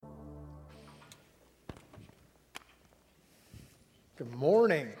Good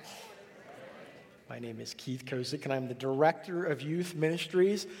morning. My name is Keith Kozik, and I'm the Director of Youth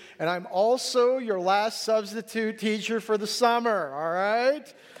Ministries, and I'm also your last substitute teacher for the summer, all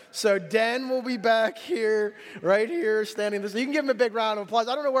right? So Den will be back here, right here, standing this. You can give him a big round of applause.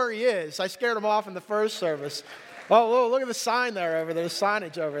 I don't know where he is. I scared him off in the first service. Oh, look at the sign there over there, the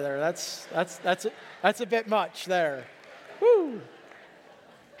signage over there. That's a bit much there. Woo!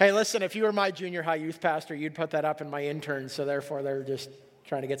 Hey, listen, if you were my junior high youth pastor, you'd put that up in my interns, so therefore they're just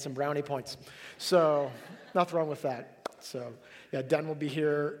trying to get some brownie points. So, nothing wrong with that. So, yeah, Den will be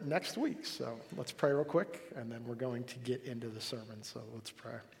here next week. So, let's pray real quick, and then we're going to get into the sermon. So, let's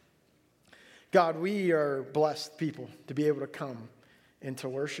pray. God, we are blessed people to be able to come and to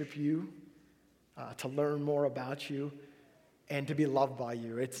worship you, to learn more about you, and to be loved by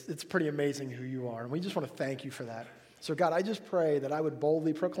you. It's pretty amazing who you are, and we just want to thank you for that. So, God, I just pray that I would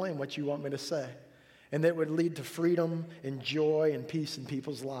boldly proclaim what you want me to say, and that it would lead to freedom and joy and peace in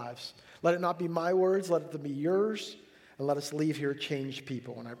people's lives. Let it not be my words, let it be yours, and let us leave here changed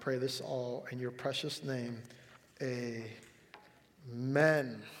people. And I pray this all in your precious name.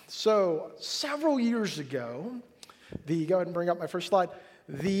 Amen. So, several years ago, go ahead and bring up my first slide,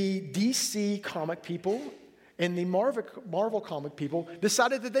 the DC comic people and the Marvel comic people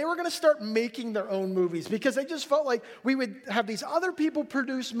decided that they were going to start making their own movies because they just felt like we would have these other people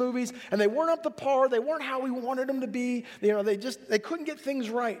produce movies and they weren't up to par. They weren't how we wanted them to be. You know, they couldn't get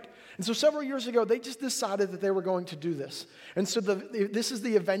things right. And so several years ago, they just decided that they were going to do this. And so this is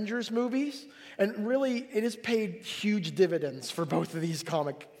the Avengers movies, and really it has paid huge dividends for both of these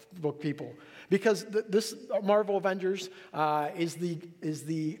comic book people. Because this Marvel Avengers is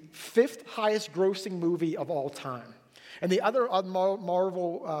the fifth highest grossing movie of all time. And the other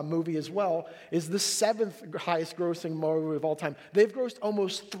Marvel movie as well is the seventh highest grossing movie of all time. They've grossed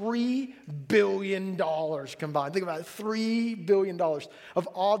almost $3 billion combined. Think about it, $3 billion. Of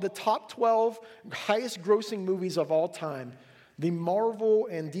all the top 12 highest grossing movies of all time, the Marvel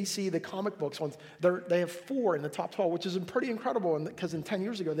and DC, the comic books ones, they have 4 in the top 12, which is pretty incredible because in 10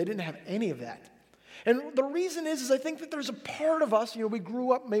 years ago, they didn't have any of that. And the reason is I think that there's a part of us, we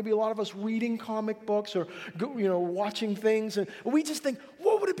grew up, maybe a lot of us reading comic books or, watching things, and we just think,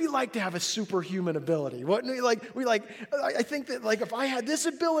 what would it be like to have a superhuman ability? I think that, if I had this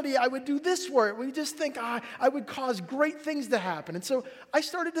ability, I would do this work. We just think I would cause great things to happen. And so I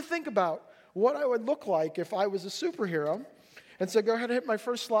started to think about what I would look like if I was a superhero. And so go ahead and hit my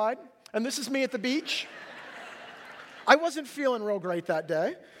first slide. And this is me at the beach. I wasn't feeling real great that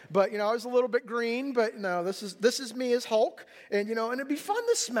day, but I was a little bit green. But no, this is me as Hulk, and and it'd be fun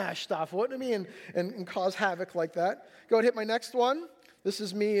to smash stuff, wouldn't it? And cause havoc like that. Go ahead and hit my next one. This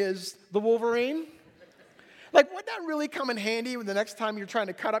is me as the Wolverine. Would that really come in handy when the next time you're trying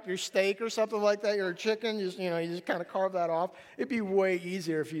to cut up your steak or something like that? You're a chicken, you just kind of carve that off. It'd be way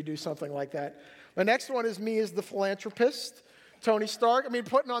easier if you do something like that. My next one is me as the philanthropist. Tony Stark,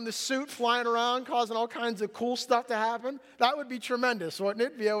 putting on the suit, flying around, causing all kinds of cool stuff to happen. That would be tremendous, wouldn't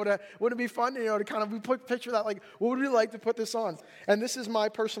it? Wouldn't it be fun, to kind of picture that, what would we like to put this on? And this is my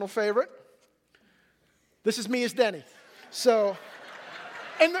personal favorite. This is me as Denny. So,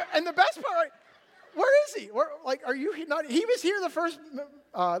 and the best part, where is he? Are you not? He was here the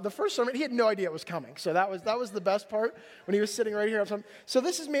first sermon. He had no idea it was coming. So that was the best part when he was sitting right here. So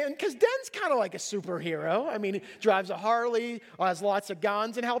this is me, because Den's kind of like a superhero. He drives a Harley, has lots of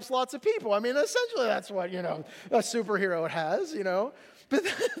guns, and helps lots of people. Essentially that's what a superhero has. But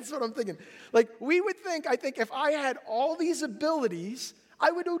that's what I'm thinking. We would think. I think if I had all these abilities, I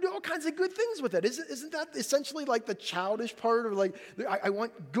would do all kinds of good things with it. Isn't that essentially the childish part, or I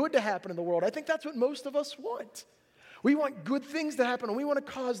want good to happen in the world? I think that's what most of us want. We want good things to happen, and we want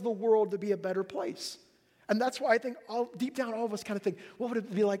to cause the world to be a better place. And that's why I think deep down all of us kind of think, what would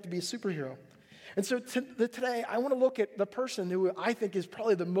it be like to be a superhero? And so today I want to look at the person who I think is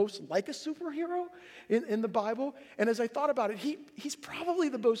probably the most like a superhero in the Bible. And as I thought about it, he's probably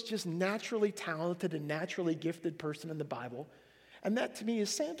the most just naturally talented and naturally gifted person in the Bible. And that, to me,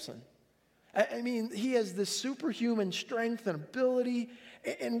 is Samson. He has this superhuman strength and ability.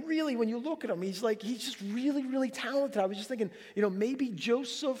 And really, when you look at him, he's just really, really talented. I was just thinking, maybe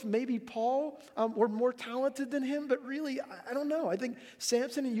Joseph, maybe Paul were more talented than him. But really, I don't know. I think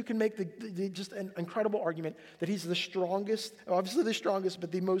Samson, and you can make just an incredible argument that he's the strongest, obviously the strongest,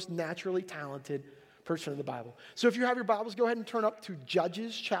 but the most naturally talented person in the Bible. So if you have your Bibles, go ahead and turn up to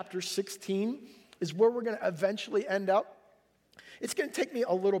Judges chapter 16 is where we're going to eventually end up. It's going to take me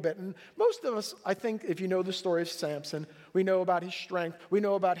a little bit. And most of us, I think, if you know the story of Samson, we know about his strength. We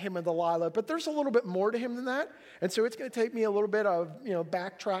know about him and Delilah. But there's a little bit more to him than that. And so it's going to take me a little bit of,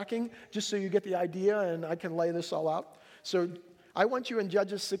 backtracking just so you get the idea and I can lay this all out. So I want you in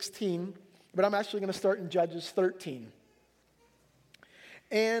Judges 16, but I'm actually going to start in Judges 13.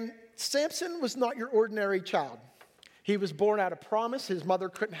 And Samson was not your ordinary child. He was born out of promise. His mother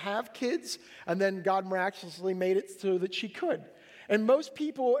couldn't have kids, and then God miraculously made it so that she could. And most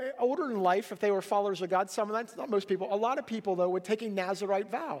people, older in life, if they were followers of God, sometimes, not most people, a lot of people, though, would take a Nazirite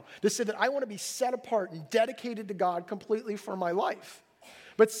vow. They said that I want to be set apart and dedicated to God completely for my life.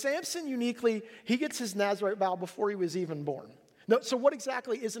 But Samson, uniquely, he gets his Nazirite vow before he was even born. Now, so what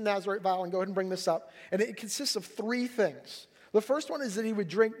exactly is a Nazirite vow? And go ahead and bring this up. And it consists of three things. The first one is that he would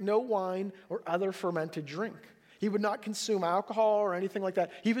drink no wine or other fermented drink. He would not consume alcohol or anything like that.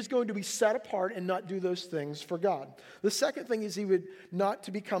 He was going to be set apart and not do those things for God. The second thing is he would not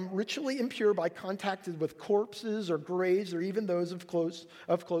to become ritually impure by contacting with corpses or graves or even those of close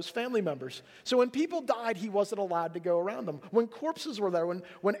family members. So when people died, he wasn't allowed to go around them. When corpses were there,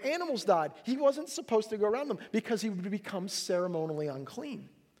 when animals died, he wasn't supposed to go around them because he would become ceremonially unclean.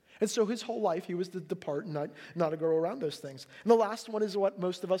 And so his whole life, he was to depart and not to go around those things. And the last one is what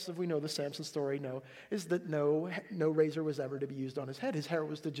most of us, if we know the Samson story, know, is that no razor was ever to be used on his head. His hair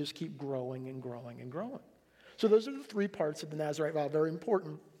was to just keep growing and growing and growing. So those are the three parts of the Nazirite vow, very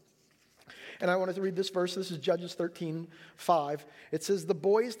important. And I wanted to read this verse. This is Judges 13:5. It says, the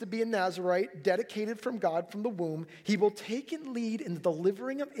boy is to be a Nazirite, dedicated from God from the womb. He will take and lead in the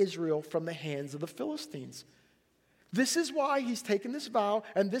delivering of Israel from the hands of the Philistines. This is why he's taken this vow,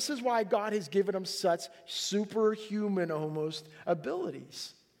 and this is why God has given him such superhuman, almost,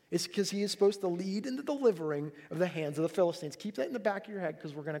 abilities. It's because he is supposed to lead in the delivering of the hands of the Philistines. Keep that in the back of your head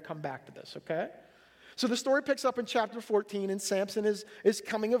because we're going to come back to this, okay? So the story picks up in chapter 14, and Samson is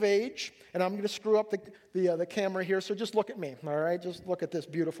coming of age. And I'm going to screw up the camera here, so just look at me, all right? Just look at this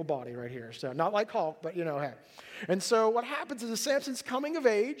beautiful body right here. So not like Hulk, but hey. And so what happens is Samson's coming of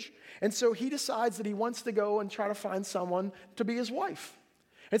age, and so he decides that he wants to go and try to find someone to be his wife.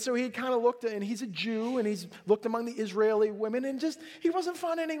 And so he kind of looked, and he's a Jew, and he's looked among the Israeli women, and he wasn't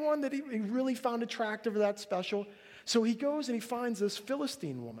finding anyone that he really found attractive or that special. So he goes and he finds this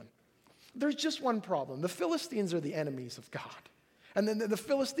Philistine woman. There's just one problem. The Philistines are the enemies of God. And then the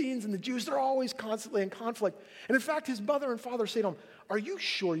Philistines and the Jews, they're always constantly in conflict. And in fact, his mother and father say to him, are you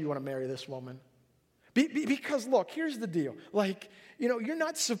sure you want to marry this woman? Because look, here's the deal. You're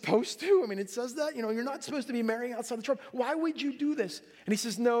not supposed to. I mean, it says that, you're not supposed to be marrying outside the tribe. Why would you do this? And he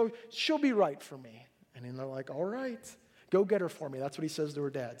says, no, she'll be right for me. And then they're like, all right. Go get her for me. That's what he says to her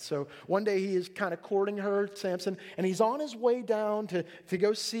dad. So one day he is kind of courting her, Samson, and he's on his way down to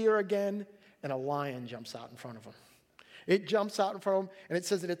go see her again, and a lion jumps out in front of him. It jumps out in front of him, and it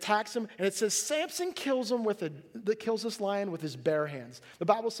says it attacks him, and it says Samson kills this lion with his bare hands. The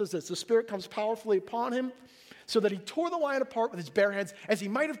Bible says this, the Spirit comes powerfully upon him so that he tore the lion apart with his bare hands as he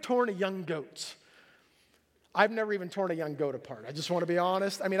might have torn a young goat. I've never even torn a young goat apart. I just want to be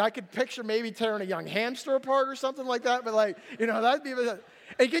honest. I mean, I could picture maybe tearing a young hamster apart or something like that, but that'd be...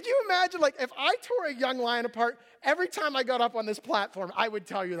 And could you imagine, if I tore a young lion apart, every time I got up on this platform, I would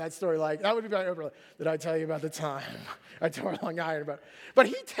tell you that story. That would be very over. Did I tell you about the time I tore a young lion apart? But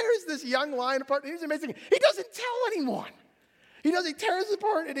he tears this young lion apart, and he's amazing. He doesn't tell anyone. He tears it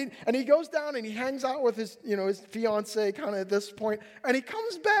apart, and he goes down, and he hangs out with his fiancée kind of at this point, and he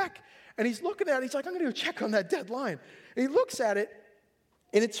comes back, and he's looking at it. He's like, I'm going to go check on that dead lion. And he looks at it,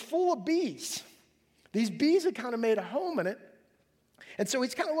 and it's full of bees. These bees had kind of made a home in it. And so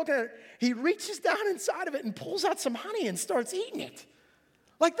he's kind of looking at it. He reaches down inside of it and pulls out some honey and starts eating it.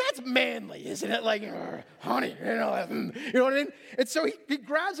 That's manly, isn't it? Honey, you know what I mean? And so he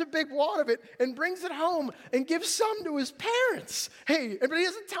grabs a big wad of it and brings it home and gives some to his parents. But he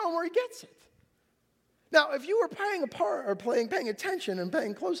doesn't tell them where he gets it. Now, if you were paying attention and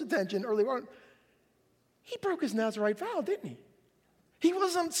paying close attention early on, he broke his Nazirite vow, didn't he? He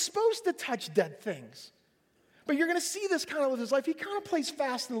wasn't supposed to touch dead things. But you're going to see this kind of with his life. He kind of plays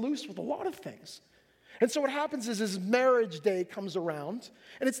fast and loose with a lot of things. And so what happens is his marriage day comes around.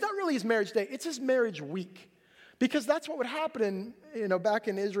 And it's not really his marriage day. It's his marriage week. Because that's what would happen back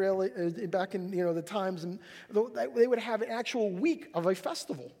in Israel, back in, the times. And they would have an actual week of a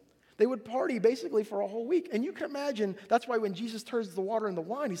festival. They would party basically for a whole week. And you can imagine, that's why when Jesus turns the water into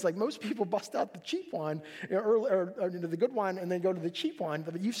wine, he's like, most people bust out the cheap wine, or the good wine, and then go to the cheap wine.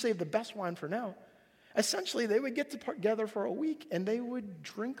 But you've saved the best wine for now. Essentially, they would get together for a week, and they would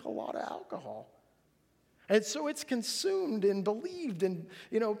drink a lot of alcohol. And so it's consumed and believed, and,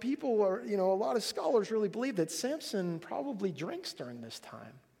 people are, a lot of scholars really believe that Samson probably drinks during this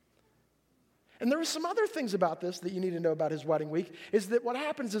time. And there are some other things about this that you need to know about his wedding week, is that what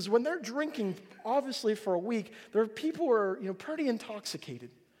happens is when they're drinking, obviously for a week, people are, pretty intoxicated.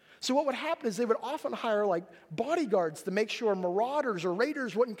 So what would happen is they would often hire like bodyguards to make sure marauders or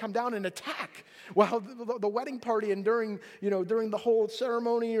raiders wouldn't come down and attack while the wedding party and during the whole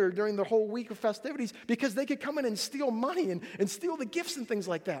ceremony or during the whole week of festivities, because they could come in and steal money and steal the gifts and things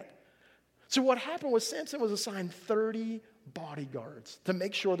like that. So what happened was Samson was assigned 30 bodyguards to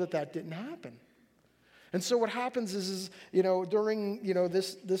make sure that didn't happen. And so what happens is during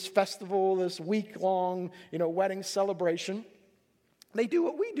this festival, this week-long wedding celebration, they do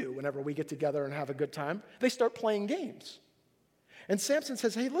what we do whenever we get together and have a good time. They start playing games. And Samson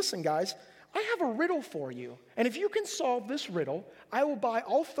says, hey, listen, guys, I have a riddle for you. And if you can solve this riddle, I will buy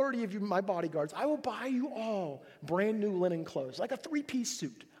all 30 of you, my bodyguards, I will buy you all brand new linen clothes, like a 3-piece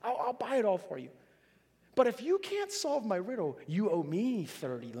suit. I'll buy it all for you. But if you can't solve my riddle, you owe me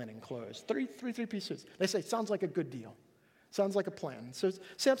 30 linen clothes, 3-piece suits. They say, sounds like a good deal. Sounds like a plan. So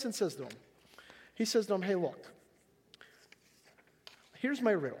Samson says to him, hey, look, here's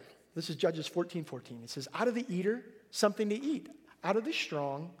my riddle. This is Judges 14:14. It says, out of the eater, something to eat. Out of the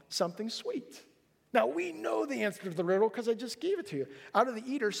strong, something sweet. Now, we know the answer to the riddle because I just gave it to you. Out of the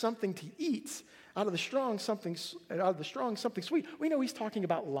eater, something to eat. Out of the strong, something sweet. We know he's talking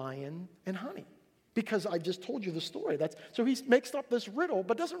about lion and honey because I just told you the story. So he makes up this riddle,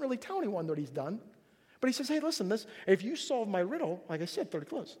 but doesn't really tell anyone what he's done. But he says, hey, listen, if you solve my riddle, like I said, 30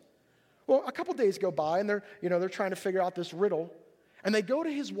 clothes. Well, a couple days go by, and they're trying to figure out this riddle. And they go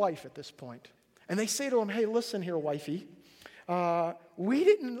to his wife at this point, and they say to him, hey, listen here, wifey. We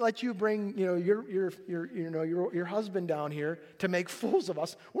didn't let you bring, your husband down here to make fools of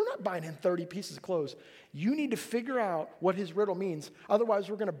us. We're not buying him 30 pieces of clothes. You need to figure out what his riddle means. Otherwise,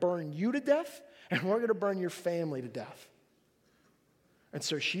 we're going to burn you to death, and we're going to burn your family to death. And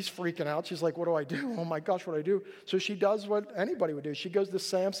so she's freaking out. She's like, what do I do? Oh my gosh, what do I do? So she does what anybody would do. She goes to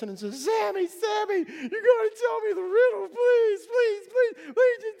Samson and says, Sammy, you got to tell me the riddle, please, just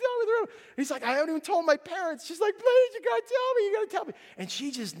tell me the riddle. He's like, I haven't even told my parents. She's like, please, you got to tell me. And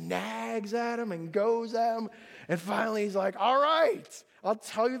she just nags at him and goes at him. And finally he's like, all right, I'll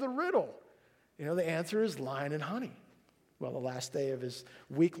tell you the riddle. The answer is lion and honey. Well, the last day of his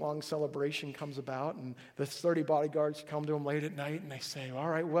week-long celebration comes about, and the 30 bodyguards come to him late at night, and they say, all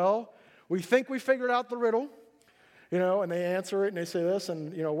right, well, we think we figured out the riddle, and they answer it, and they say this,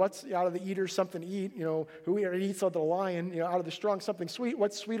 and, what's out of the eater something to eat, who eats of the lion, out of the strong something sweet,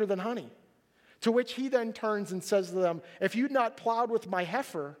 what's sweeter than honey? To which he then turns and says to them, if you'd not plowed with my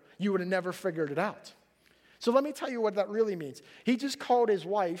heifer, you would have never figured it out. So let me tell you what that really means. He just called his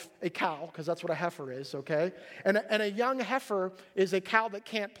wife a cow, because that's what a heifer is, okay? And a young heifer is a cow that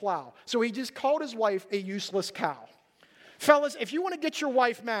can't plow. So he just called his wife a useless cow. Fellas, if you want to get your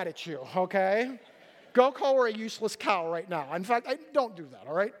wife mad at you, okay, go call her a useless cow right now. In fact, don't do that,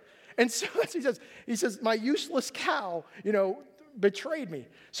 all right? And so he says, my useless cow, betrayed me.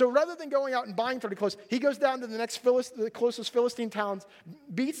 So rather than going out and buying 30 clothes, he goes down to the closest Philistine towns,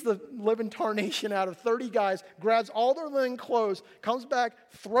 beats the living tarnation out of 30 guys, grabs all their linen clothes, comes back,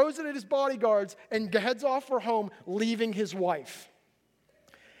 throws it at his bodyguards, and heads off for home, leaving his wife.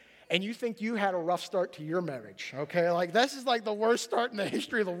 And you think you had a rough start to your marriage, okay? Like, this is like the worst start in the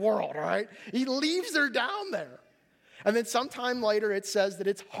history of the world, all right? He leaves her down there. And then sometime later, it says that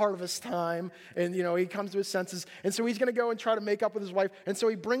it's harvest time, and, he comes to his senses. And so he's going to go and try to make up with his wife. And so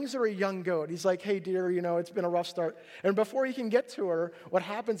he brings her a young goat. He's like, hey, dear, it's been a rough start. And before he can get to her, what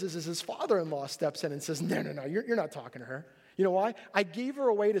happens is his father-in-law steps in and says, no, you're not talking to her. You know why? I gave her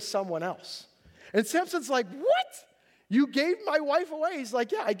away to someone else. And Samson's like, what? You gave my wife away? He's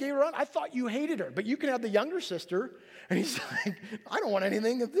like, yeah, I gave her on. I thought you hated her, but you can have the younger sister. And he's like, I don't want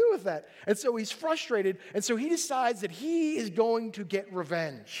anything to do with that. And so he's frustrated. And so he decides that he is going to get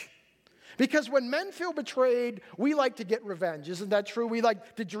revenge. Because when men feel betrayed, we like to get revenge. Isn't that true? We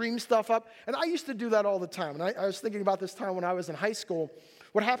like to dream stuff up. And I used to do that all the time. And I was thinking about this time when I was in high school.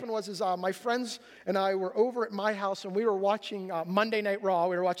 What happened was my friends and I were over at my house, and we were watching Monday Night Raw.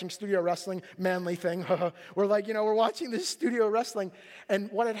 We were watching studio wrestling, manly thing. We're like, we're watching this studio wrestling.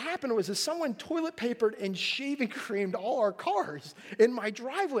 And what had happened was someone toilet papered and shaving creamed all our cars in my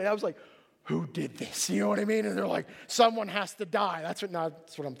driveway. And I was like, who did this? You know what I mean? And they're like, someone has to die. That's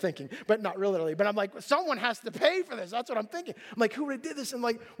what I'm thinking, but not really. But I'm like, someone has to pay for this. That's what I'm thinking. I'm like, who would have did this? And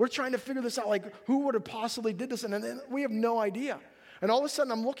like, we're trying to figure this out. Like, who would have possibly did this? And then we have no idea. And all of a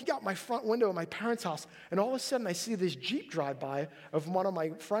sudden, I'm looking out my front window at my parents' house, and all of a sudden, I see this Jeep drive by of one of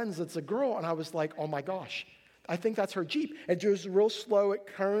my friends that's a girl, and I was like, oh my gosh, I think that's her Jeep. It drove real slow. It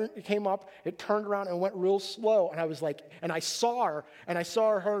came up, it turned around and went real slow, and I was like, and I saw her, and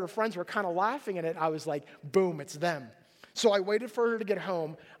her and her friends were kind of laughing at it. I was like, boom, it's them. So I waited for her to get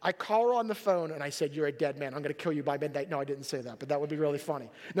home. I call her on the phone, and I said, "You're a dead man. I'm going to kill you by midnight." No, I didn't say that, but that would be really funny.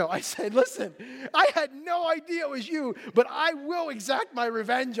 No, I said, "Listen, I had no idea it was you, but I will exact my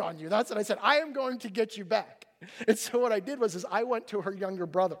revenge on you." That's what I said. "I am going to get you back." And so what I did was I went to her younger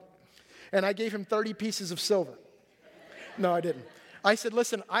brother, and I gave him 30 pieces of silver. No, I didn't. I said,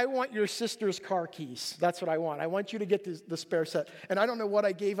 "Listen, I want your sister's car keys. That's what I want. I want you to get the spare set." And I don't know what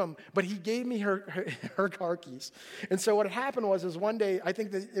I gave him, but he gave me her car keys. And so what happened was one day, I think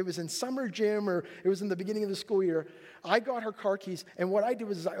that it was in summer gym or it was in the beginning of the school year, I got her car keys. And what I did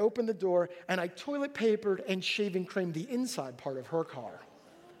was I opened the door and I toilet papered and shaving creamed the inside part of her car,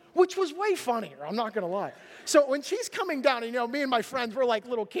 which was way funnier, I'm not going to lie. So when she's coming down, me and my friends, we're like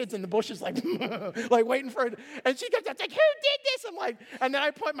little kids in the bushes, like waiting for it. And she comes up, like, "Who did this?" I'm like, and then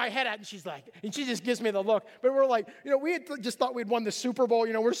I point my head out, and she's like, and she just gives me the look. But we're like, we had just thought we'd won the Super Bowl.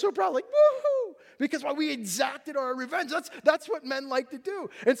 We're so proud, like, woohoo, because we exacted our revenge. That's what men like to do.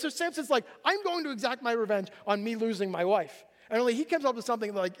 And so Samson's like, "I'm going to exact my revenge on me losing my wife." And only he comes up with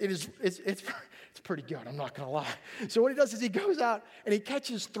something like, it's pretty good, I'm not going to lie. So what he does is he goes out and he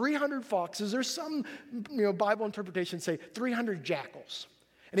catches 300 foxes. There's some Bible interpretations say 300 jackals.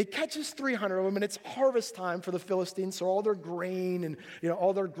 And he catches 300 of them, and it's harvest time for the Philistines, so all their grain and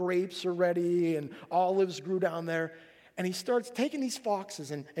all their grapes are ready, and olives grew down there. And he starts taking these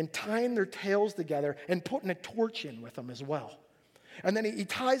foxes and tying their tails together and putting a torch in with them as well. And then he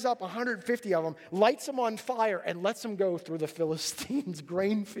ties up 150 of them, lights them on fire, and lets them go through the Philistines'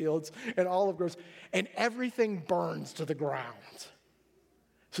 grain fields and olive groves, and everything burns to the ground.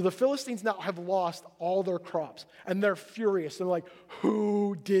 So the Philistines now have lost all their crops, and they're furious. They're like,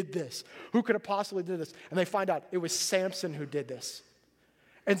 "Who did this? Who could have possibly did this?" And they find out it was Samson who did this.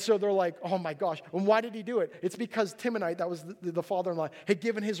 And so they're like, "Oh my gosh." And why did he do it? It's because Timnite, that was the father-in-law, had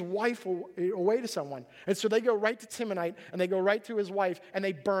given his wife away to someone. And so they go right to Timnite, and they go right to his wife, and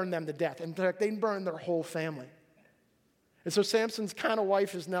they burn them to death. In fact, they burn their whole family. And so Samson's kind of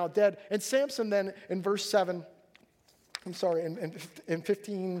wife is now dead. And Samson then, in verse 7, in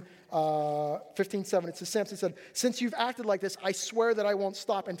 15:7, it says, Samson said, "Since you've acted like this, I swear that I won't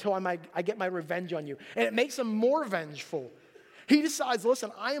stop until I get my revenge on you." And it makes him more vengeful. He decides,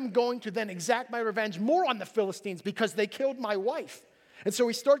 "Listen, I am going to then exact my revenge more on the Philistines because they killed my wife." And so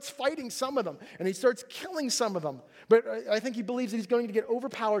he starts fighting some of them, and he starts killing some of them. But I think he believes that he's going to get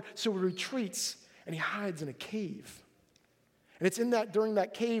overpowered, so he retreats, and he hides in a cave. And it's during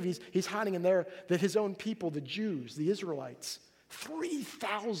that cave, he's hiding in there, that his own people, the Jews, the Israelites,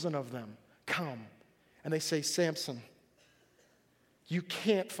 3,000 of them come, and they say, "Samson, you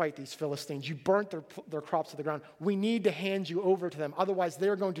can't fight these Philistines. You burnt their crops to the ground. We need to hand you over to them. Otherwise,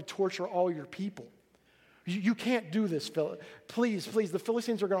 they're going to torture all your people. You can't do this, please, the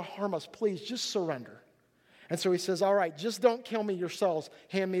Philistines are going to harm us. Please, just surrender." And so he says, "All right, just don't kill me yourselves.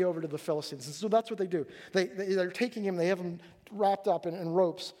 Hand me over to the Philistines." And so that's what they do. They're taking him. They have him wrapped up in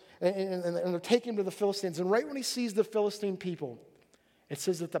ropes, and they're taking him to the Philistines. And right when he sees the Philistine people, it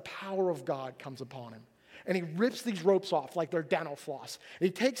says that the power of God comes upon him. And he rips these ropes off like they're dental floss. And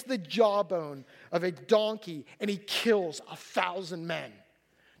he takes the jawbone of a donkey and he kills 1,000 men.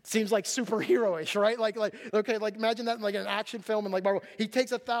 Seems like superhero-ish, right? Like imagine that in like an action film and like Marvel. He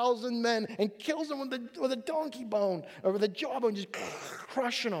takes 1,000 men and kills them with a donkey bone or with a jawbone, just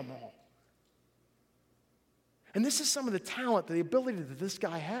crushing them all. And this is some of the talent, the ability that this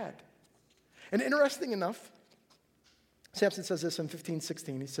guy had. And interesting enough, Samson says this in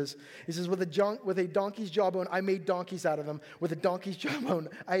 15:16. He says, with a donkey's jawbone, I made donkeys out of them. With a donkey's jawbone,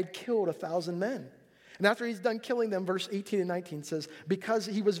 I had killed 1,000 men. And after he's done killing them, verse 18 and 19 says, because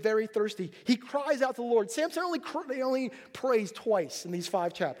he was very thirsty, he cries out to the Lord. Samson only prays twice in these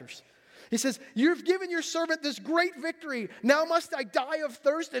 5 chapters. He says, "You've given your servant this great victory. Now must I die of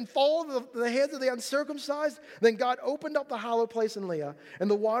thirst and fall into the hands of the uncircumcised?" Then God opened up the hollow place in Leah,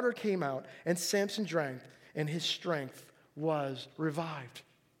 and the water came out, and Samson drank, and his strength was revived.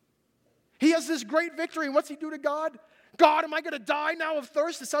 He has this great victory, and what's he do to God? "God, am I going to die now of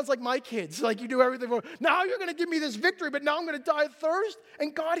thirst?" It sounds like my kids. Like you do everything for, "Now you're going to give me this victory, but now I'm going to die of thirst."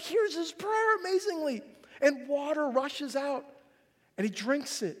 And God hears his prayer amazingly. And water rushes out. And he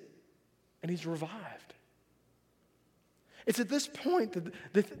drinks it. And he's revived. It's at this point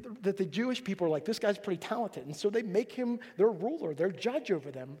that the Jewish people are like, this guy's pretty talented. And so they make him their ruler, their judge over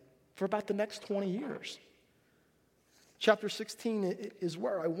them for about the next 20 years. Chapter 16 is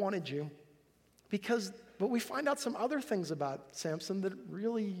where I wanted you. But we find out some other things about Samson that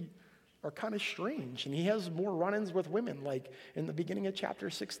really are kind of strange. And he has more run-ins with women, like in the beginning of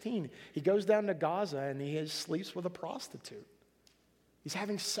chapter 16. He goes down to Gaza and he sleeps with a prostitute. He's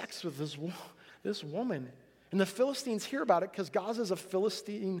having sex with this woman. And the Philistines hear about it because Gaza is a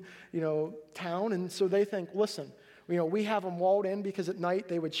Philistine, town. And so they think, listen, we have them walled in because at night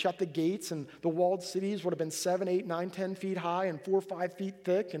they would shut the gates and the walled cities would have been 7, 8, 9, 10 feet high and 4 or 5 feet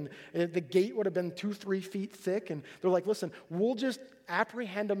thick. And the gate would have been 2, 3 feet thick. And they're like, listen, we'll just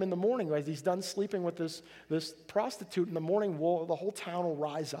apprehend him in the morning. As he's done sleeping with this prostitute in the morning, the whole town will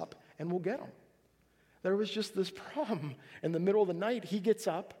rise up and we'll get him. There was just this problem. In the middle of the night, he gets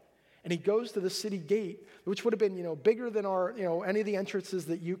up and he goes to the city gate, which would have been, bigger than any of the entrances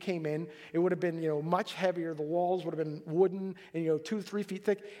that you came in. It would have been, much heavier. The walls would have been wooden and, 2 to 3 feet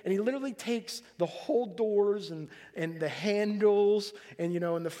thick. And he literally takes the whole doors and the handles and,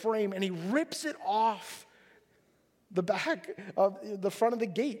 and the frame, and he rips it off the back of the front of the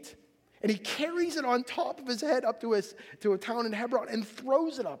gate. And he carries it on top of his head up to a town in Hebron and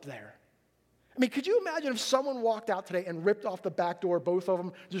throws it up there. I mean, could you imagine if someone walked out today and ripped off the back door, both of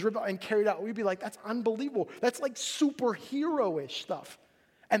them, just ripped out and carried out? We'd be like, that's unbelievable. That's like superhero-ish stuff.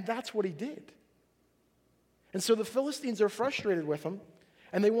 And that's what he did. And so the Philistines are frustrated with him,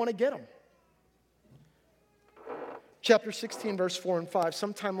 and they want to get him. Chapter 16, verse 4 and 5.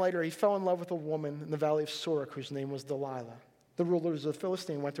 Sometime later, he fell in love with a woman in the valley of Sorek, whose name was Delilah. The rulers of the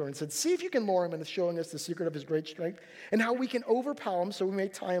Philistine went to her and said, see if you can lure him into showing us the secret of his great strength and how we can overpower him so we may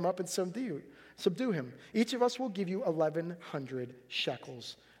tie him up and subdue him. Each of us will give you 1,100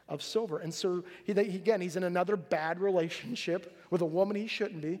 shekels of silver. And so, he's in another bad relationship with a woman he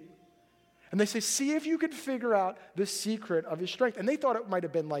shouldn't be. And they say, see if you can figure out the secret of his strength. And they thought it might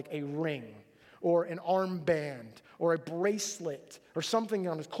have been like a ring or an armband or a bracelet or something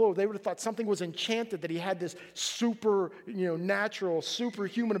on his clothes. They would have thought something was enchanted, that he had this super, natural,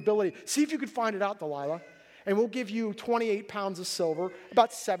 superhuman ability. See if you could find it out, Delilah. And we'll give you 28 pounds of silver,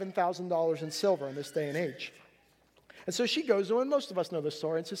 about $7,000 in silver in this day and age. And so she goes to him, and most of us know this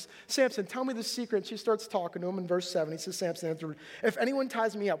story, and says, Samson, tell me the secret. And she starts talking to him in verse 7. He says, Samson answered, if anyone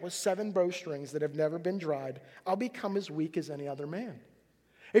ties me up with 7 bowstrings that have never been dried, I'll become as weak as any other man.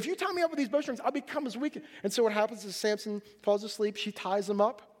 If you tie me up with these bowstrings, I'll become as weak. And so what happens is Samson falls asleep. She ties him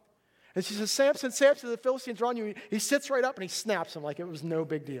up. And she says, Samson, Samson, the Philistines are on you. He sits right up and he snaps him like it was no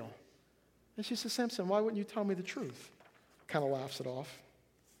big deal. And she says, Samson, why wouldn't you tell me the truth? Kind of laughs it off.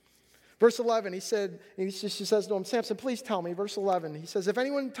 Verse 11, she says to him, Samson, please tell me. Verse 11, he says, if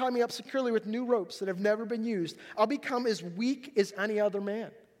anyone tie me up securely with new ropes that have never been used, I'll become as weak as any other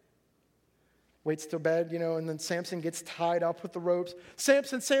man. Waits till bed, and then Samson gets tied up with the ropes.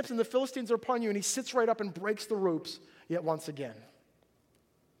 Samson, Samson, the Philistines are upon you. And he sits right up and breaks the ropes yet once again.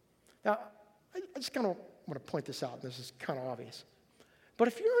 Now, I just kind of want to point this out. This is kind of obvious. But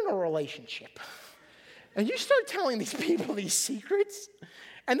if you're in a relationship and you start telling these people these secrets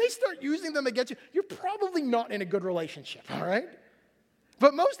and they start using them against you, you're probably not in a good relationship, all right?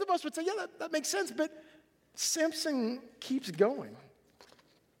 But most of us would say, yeah, that makes sense. But Samson keeps going.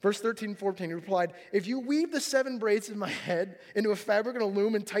 Verse 13 and 14, he replied, if you weave the 7 braids in my head into a fabric and a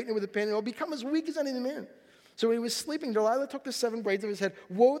loom and tighten it with a pin, it will become as weak as any man. So when he was sleeping, Delilah took the 7 braids of his head,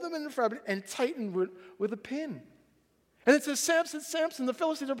 wove them in the fabric, and tightened with a pin. And it says, Samson, Samson, the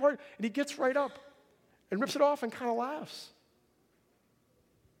Philistines are part. And he gets right up and rips it off and kind of laughs.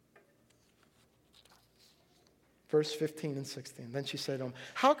 Verse 15 and 16. Then she said to him,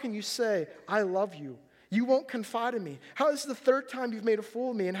 how can you say, I love you? You won't confide in me. How is the 3rd time you've made a fool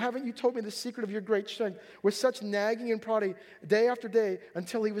of me? And haven't you told me the secret of your great strength with such nagging and prodding day after day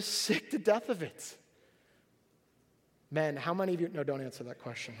until he was sick to death of it? Men, how many of you? No, don't answer that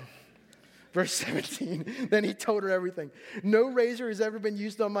question. Verse 17, then he told her everything. No razor has ever been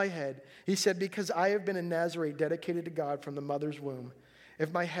used on my head. He said, because I have been a Nazarite dedicated to God from the mother's womb.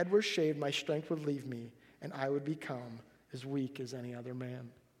 If my head were shaved, my strength would leave me, and I would become as weak as any other man.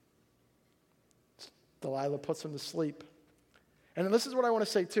 Delilah puts him to sleep. And this is what I want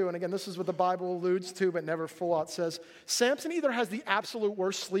to say too, and again, this is what the Bible alludes to, but never full out says. Samson either has the absolute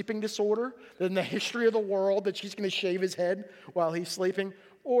worst sleeping disorder in the history of the world, that she's going to shave his head while he's sleeping,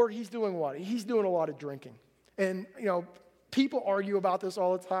 or he's doing what? He's doing a lot of drinking. And, people argue about this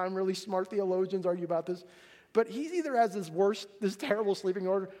all the time. Really smart theologians argue about this. But he either has this terrible sleeping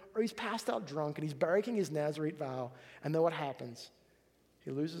disorder, or he's passed out drunk, and he's breaking his Nazarite vow. And then what happens? He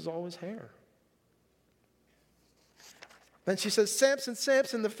loses all his hair. Then she says, Samson,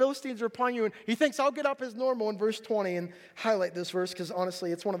 Samson, the Philistines are upon you. And he thinks, I'll get up as normal in verse 20 and highlight this verse because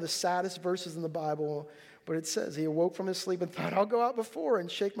honestly, it's one of the saddest verses in the Bible. But it says, he awoke from his sleep and thought, I'll go out before and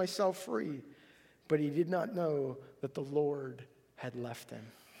shake myself free. But he did not know that the Lord had left him.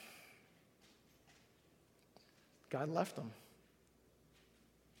 God left him.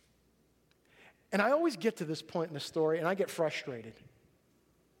 And I always get to this point in the story and I get frustrated.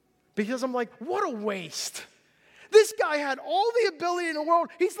 Because I'm like, what a waste. This guy had all the ability in the world.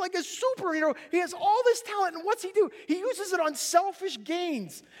 He's like a superhero. He has all this talent. And what's he do? He uses it on selfish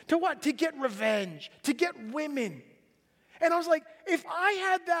gains. To what? To get revenge, to get women. And I was like, if I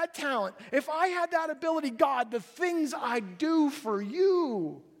had that talent, if I had that ability, God, the things I'd do for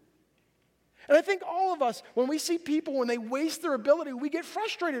you. And I think all of us, when we see people, when they waste their ability, we get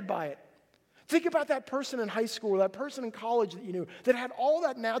frustrated by it. Think about that person in high school or that person in college that you knew that had all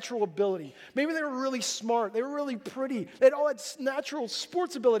that natural ability. Maybe they were really smart. They were really pretty. They had all that natural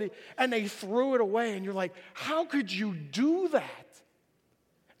sports ability, and they threw it away. And you're like, how could you do that?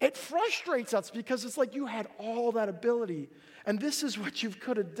 It frustrates us because it's like you had all that ability, and this is what you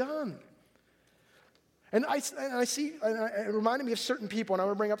could have done. And it reminded me of certain people, and I'm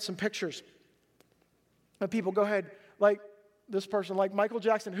going to bring up some pictures. And people, go ahead, like this person, like Michael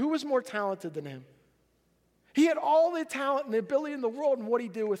Jackson. Who was more talented than him? He had all the talent and the ability in the world, and what did he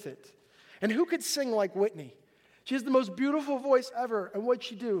do with it? And who could sing like Whitney? She has the most beautiful voice ever, and what'd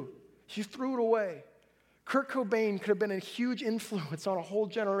she do? She threw it away. Kurt Cobain could have been a huge influence on a whole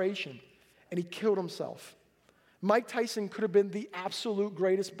generation, and he killed himself. Mike Tyson could have been the absolute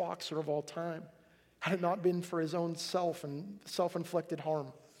greatest boxer of all time, had it not been for his own self and self-inflicted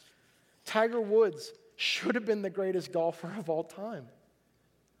harm. Tiger Woods should have been the greatest golfer of all time.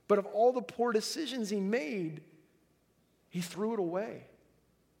 But of all the poor decisions he made, he threw it away.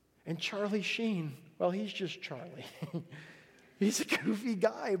 And Charlie Sheen, well, he's just Charlie. He's a goofy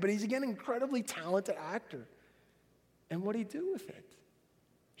guy, but he's, again, an incredibly talented actor. And what did he do with it?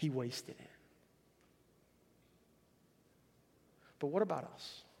 He wasted it. But what about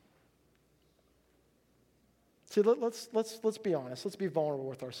us? See, let's be honest. Let's be vulnerable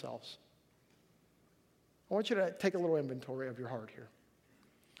with ourselves. I want you to take a little inventory of your heart here.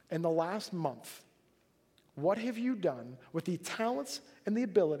 In the last month, what have you done with the talents and the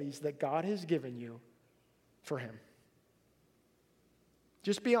abilities that God has given you for Him?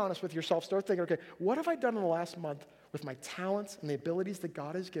 Just be honest with yourself. Start thinking, okay, what have I done in the last month with my talents and the abilities that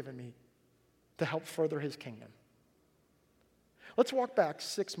God has given me to help further His kingdom? Let's walk back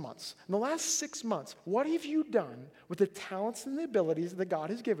 6 months. In the last 6 months, what have you done with the talents and the abilities that God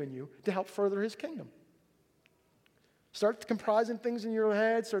has given you to help further His kingdom? Start comprising things in your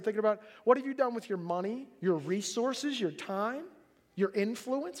head. Start thinking about what have you done with your money, your resources, your time, your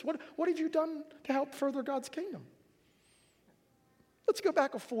influence? What have you done to help further God's kingdom? Let's go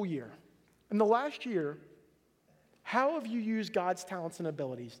back a full year. In the last year, how have you used God's talents and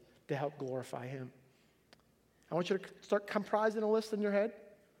abilities to help glorify Him? I want you to start comprising a list in your head.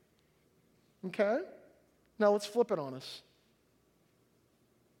 Okay? Now let's flip it on us.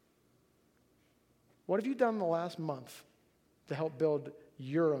 What have you done in the last month to help build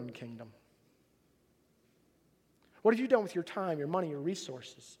your own kingdom? What have you done with your time, your money, your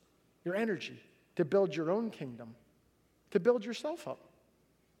resources, your energy to build your own kingdom, to build yourself up?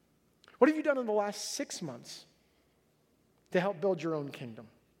 What have you done in the last 6 months to help build your own kingdom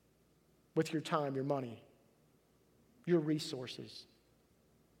with your time, your money, your resources?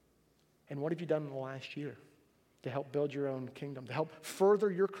 And what have you done in the last year to help build your own kingdom, to help further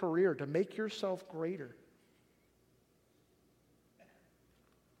your career, to make yourself greater?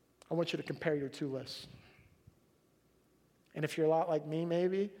 I want you to compare your two lists. And if you're a lot like me,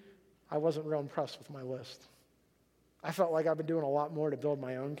 maybe, I wasn't real impressed with my list. I felt like I've been doing a lot more to build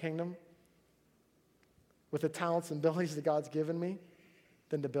my own kingdom with the talents and abilities that God's given me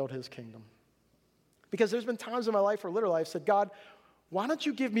than to build His kingdom. Because there's been times in my life where literally I've said, God, why don't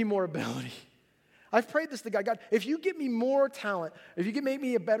you give me more ability? I've prayed this to God. God, if you give me more talent, if you can make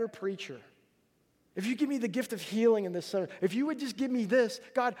me a better preacher, if you give me the gift of healing in this center, if you would just give me this,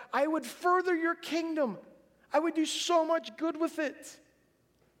 God, I would further your kingdom. I would do so much good with it.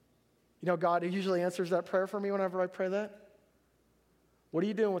 You know, God usually answers that prayer for me whenever I pray that. What are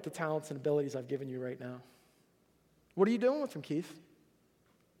you doing with the talents and abilities I've given you right now? What are you doing with them, Keith?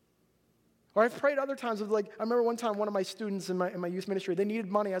 Or I've prayed other times of like, I remember one time one of my students in my youth ministry, they needed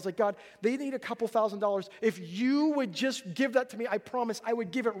money. I was like, God, they need a couple $1,000s. If you would just give that to me, I promise I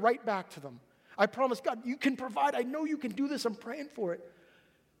would give it right back to them. I promise, God, you can provide. I know you can do this. I'm praying for it.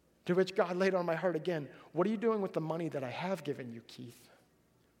 To which God laid on my heart again, what are you doing with the money that I have given you, Keith?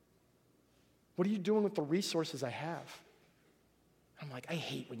 What are you doing with the resources I have? I'm like, I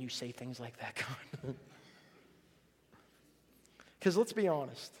hate when you say things like that, God. Because let's be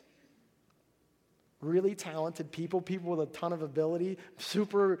honest. Really talented people with a ton of ability,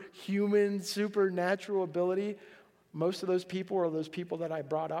 superhuman, supernatural ability. Most of those people are those people that I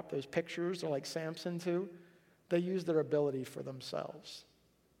brought up, those pictures are like Samson too. They use their ability for themselves.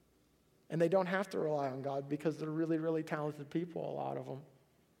 And they don't have to rely on God because they're really, really talented people, a lot of them.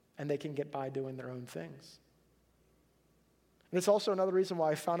 And they can get by doing their own things. And it's also another reason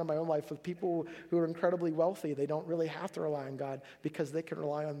why I found in my own life with people who are incredibly wealthy, they don't really have to rely on God because they can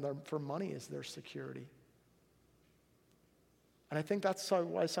rely on them for money as their security. And I think that's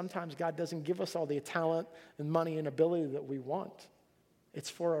why sometimes God doesn't give us all the talent and money and ability that we want. It's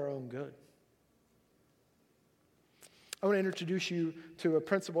for our own good. I want to introduce you to a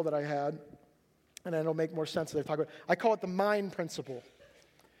principle that I had, and it'll make more sense as I talk about it. I call it the mind principle.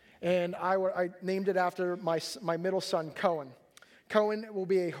 And I named it after my middle son, Cohen. Cohen will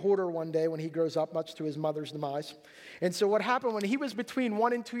be a hoarder one day when he grows up, much to his mother's demise. And so what happened when he was between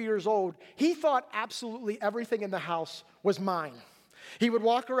 1 and 2 years old, he thought absolutely everything in the house was mine. He would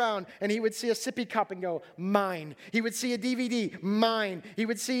walk around and he would see a sippy cup and go, mine. He would see a DVD, mine. He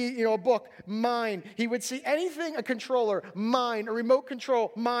would see, a book, mine. He would see anything, a controller, mine. A remote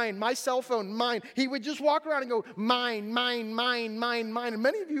control, mine. My cell phone, mine. He would just walk around and go, mine, mine, mine, mine, mine. And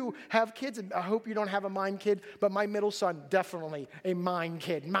many of you have kids, and I hope you don't have a mine kid, but my middle son, definitely a mine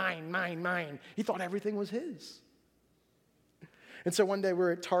kid. Mine, mine, mine. He thought everything was his. And so one day we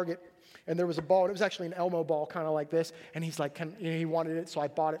were at Target, and there was a ball, and it was actually an Elmo ball, kind of like this. And he's like, he wanted it, so I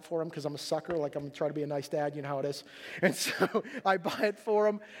bought it for him because I'm a sucker. Like, I'm trying to be a nice dad, you know how it is. And so I buy it for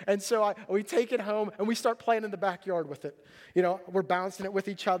him. And so we take it home, and we start playing in the backyard with it. We're bouncing it with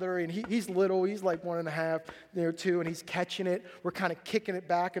each other, and he's little. He's like 1.5, 2, and he's catching it. We're kind of kicking it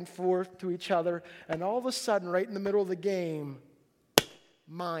back and forth to each other. And all of a sudden, right in the middle of the game,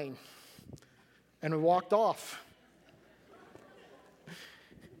 mine. And we walked off.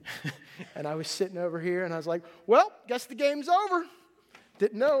 And I was sitting over here, and I was like, well, guess the game's over.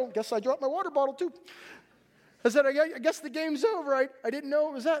 Didn't know. Guess I dropped my water bottle, too. I said, I guess the game's over. I didn't know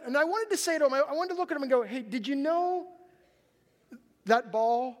it was that. And I wanted to say to him, I wanted to look at him and go, hey, did you know that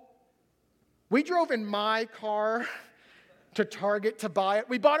ball? We drove in my car to Target to buy it.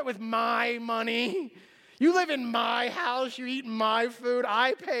 We bought it with my money. You live in my house. You eat my food.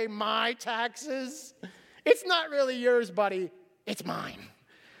 I pay my taxes. It's not really yours, buddy. It's mine.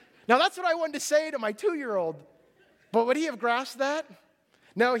 Now, that's what I wanted to say to my 2-year-old. But would he have grasped that?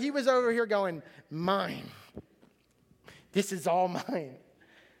 No, he was over here going, mine. This is all mine.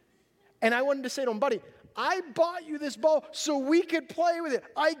 And I wanted to say to him, buddy, I bought you this ball so we could play with it.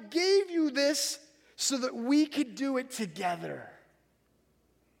 I gave you this so that we could do it together.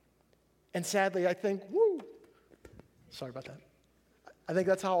 And sadly, I think, sorry about that. I think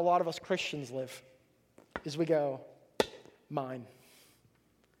that's how a lot of us Christians live, is we go, mine.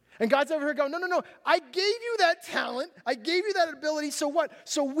 And God's over here going, no, I gave you that talent. I gave you that ability. So what?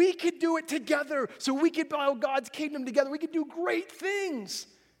 So we could do it together. So we could build God's kingdom together. We could do great things.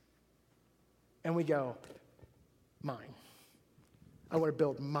 And we go, mine. I want to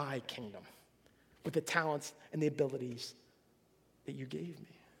build my kingdom with the talents and the abilities that you gave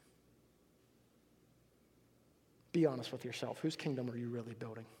me. Be honest with yourself. Whose kingdom are you really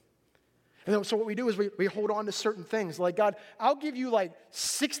building? And then, so what we do is we hold on to certain things. Like, God, I'll give you like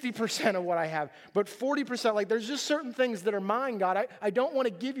 60% of what I have, but 40%, like there's just certain things that are mine, God. I don't want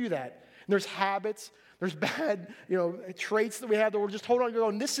to give you that. And there's habits, there's bad, traits that we have that we're just holding on to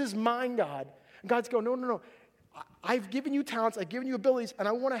going, this is mine, God. And God's going, no. I've given you talents, I've given you abilities, and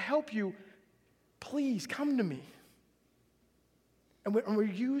I want to help you. Please come to me. And we're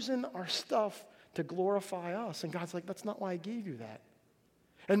using our stuff to glorify us. And God's like, that's not why I gave you that.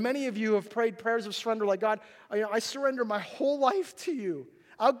 And many of you have prayed prayers of surrender like, God, I surrender my whole life to you.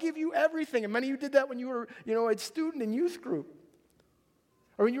 I'll give you everything. And many of you did that when you were, a student in youth group.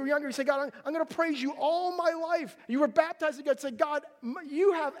 Or when you were younger, you say, God, I'm going to praise you all my life. You were baptized in God. Say, God,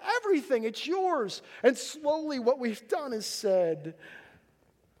 you have everything. It's yours. And slowly what we've done is said,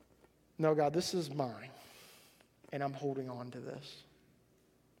 no, God, this is mine. And I'm holding on to this.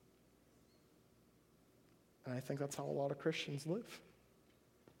 And I think that's how a lot of Christians live.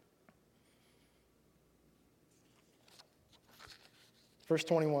 Verse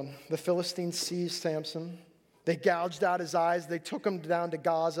 21, the Philistines seized Samson. They gouged out his eyes. They took him down to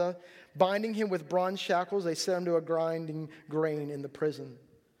Gaza. Binding him with bronze shackles, they sent him to a grinding grain in the prison.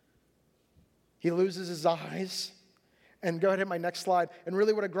 He loses his eyes. And go ahead and hit my next slide. And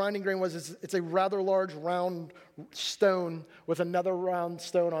really what a grinding grain was is it's a rather large round stone with another round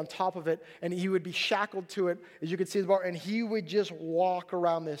stone on top of it. And he would be shackled to it, as you can see the bar. And he would just walk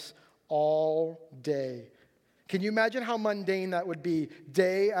around this all day. Can you imagine how mundane that would be?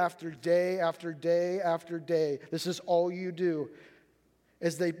 Day after day after day after day. This is all you do.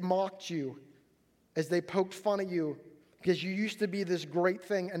 As they mocked you, as they poked fun at you, because you used to be this great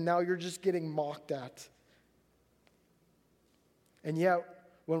thing and now you're just getting mocked at. And yet,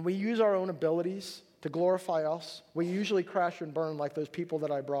 when we use our own abilities to glorify us, we usually crash and burn like those people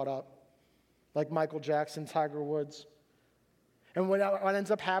that I brought up, like Michael Jackson, Tiger Woods. And what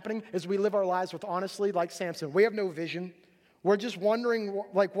ends up happening is we live our lives with, honestly, like Samson, we have no vision. We're just wondering,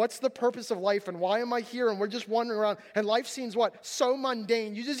 like, what's the purpose of life and why am I here? And we're just wandering around. And life seems what? So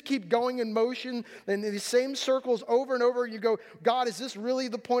mundane. You just keep going in motion in these same circles over and over. You go, God, is this really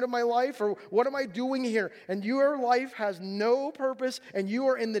the point of my life? Or what am I doing here? And your life has no purpose and you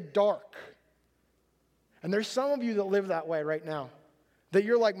are in the dark. And there's some of you that live that way right now. That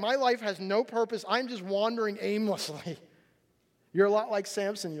you're like, my life has no purpose. I'm just wandering aimlessly. You're a lot like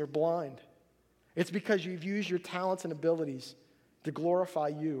Samson. You're blind. It's because you've used your talents and abilities to glorify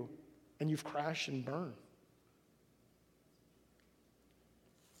you, and you've crashed and burned.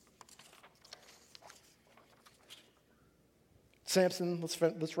 Samson,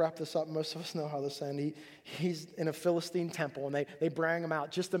 let's wrap this up. Most of us know how this ends. He's in a Philistine temple, and they bring him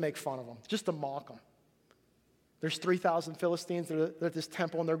out just to make fun of him, just to mock him. There's 3,000 Philistines that are at this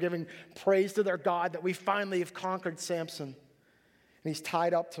temple, and they're giving praise to their God that we finally have conquered Samson. And he's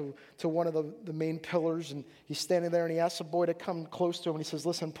tied up to one of the main pillars, and he's standing there, and he asks a boy to come close to him, and he says,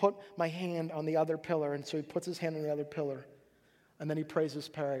 listen, put my hand on the other pillar. And so he puts his hand on the other pillar, and then he prays this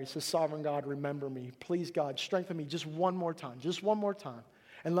prayer. He says, Sovereign God, remember me. Please, God, strengthen me just one more time,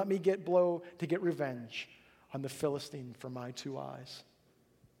 and let me get revenge on the Philistine for my 2 eyes.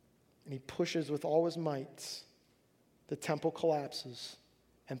 And he pushes with all his might. The temple collapses,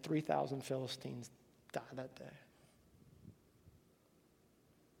 and 3,000 Philistines die that day.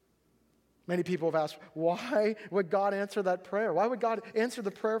 Many people have asked, why would God answer that prayer? Why would God answer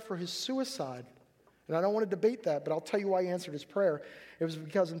the prayer for his suicide? And I don't want to debate that, but I'll tell you why he answered his prayer. It was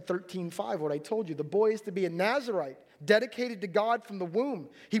because in 13:5, what I told you, the boy is to be a Nazirite, dedicated to God from the womb.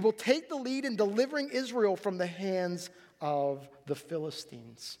 He will take the lead in delivering Israel from the hands of the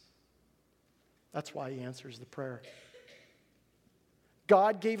Philistines. That's why he answers the prayer.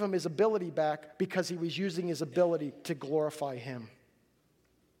 God gave him his ability back because he was using his ability to glorify him.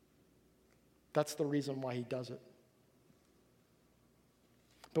 That's the reason why he does it.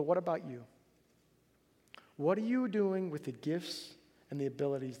 But what about you? What are you doing with the gifts and the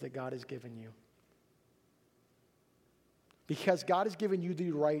abilities that God has given you? Because God has given you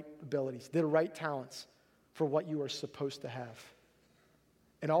the right abilities, the right talents for what you are supposed to have.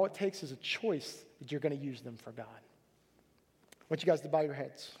 And all it takes is a choice that you're going to use them for God. I want you guys to bow your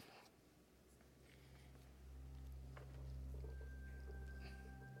heads.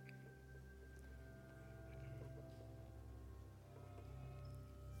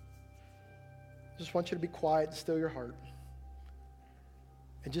 Just want you to be quiet and still your heart.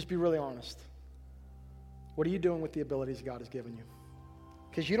 And just be really honest. What are you doing with the abilities God has given you?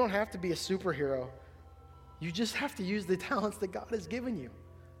 Because you don't have to be a superhero. You just have to use the talents that God has given you.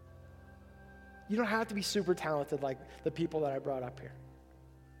 You don't have to be super talented like the people that I brought up here.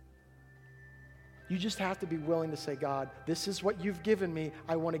 You just have to be willing to say, God, this is what you've given me.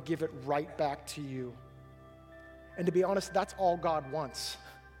 I want to give it right back to you. And to be honest, that's all God wants.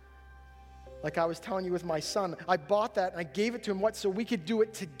 Like I was telling you with my son, I bought that and I gave it to him, so we could do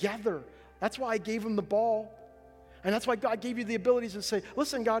it together. That's why I gave him the ball. And that's why God gave you the abilities to say,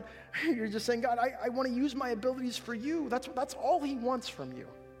 listen, God, you're just saying, God, I want to use my abilities for you. That's all he wants from you.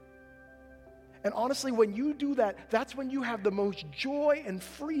 And honestly, when you do that, that's when you have the most joy and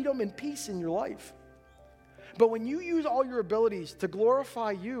freedom and peace in your life. But when you use all your abilities to glorify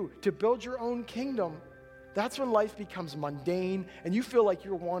you, to build your own kingdom, that's when life becomes mundane and you feel like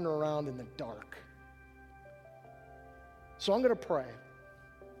you're wandering around in the dark. So I'm going to pray.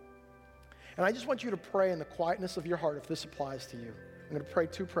 And I just want you to pray in the quietness of your heart if this applies to you. I'm going to pray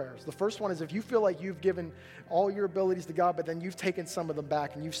 2 prayers. The first one is if you feel like you've given all your abilities to God, but then you've taken some of them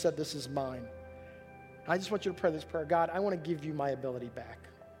back and you've said, this is mine. I just want you to pray this prayer. God, I want to give you my ability back.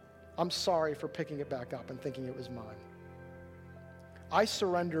 I'm sorry for picking it back up and thinking it was mine. I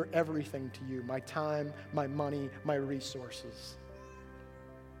surrender everything to you, my time, my money, my resources.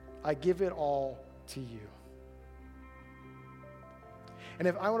 I give it all to you. And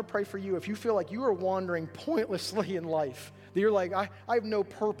if I want to pray for you, if you feel like you are wandering pointlessly in life, that you're like, I have no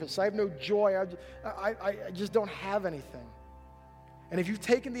purpose, I have no joy, I just don't have anything. And if you've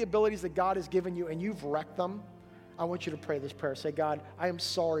taken the abilities that God has given you and you've wrecked them, I want you to pray this prayer. Say, God, I am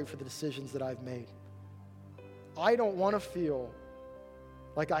sorry for the decisions that I've made. I don't want to feel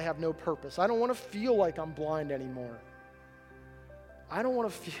like I have no purpose. I don't want to feel like I'm blind anymore. I don't want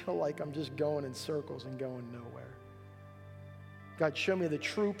to feel like I'm just going in circles and going nowhere. God, show me the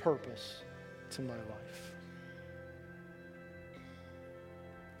true purpose to my life.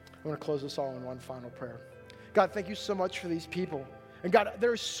 I want to close this all in one final prayer. God, thank you so much for these people. And God,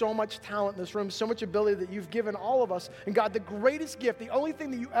 there's so much talent in this room, so much ability that you've given all of us. And God, the greatest gift, the only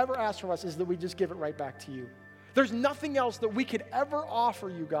thing that you ever ask from us is that we just give it right back to you. There's nothing else that we could ever offer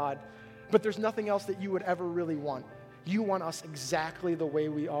you, God, but there's nothing else that you would ever really want. You want us exactly the way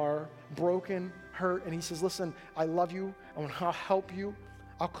we are, broken, hurt. And he says, listen, I love you. I want to help you.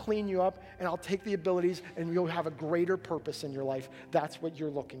 I'll clean you up, and I'll take the abilities, and you'll have a greater purpose in your life. That's what you're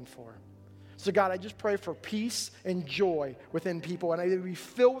looking for. So God, I just pray for peace and joy within people, and they would be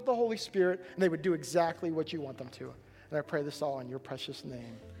filled with the Holy Spirit, and they would do exactly what you want them to. And I pray this all in your precious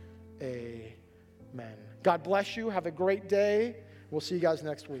name. Amen. God bless you. Have a great day. We'll see you guys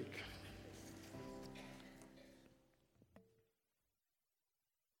next week.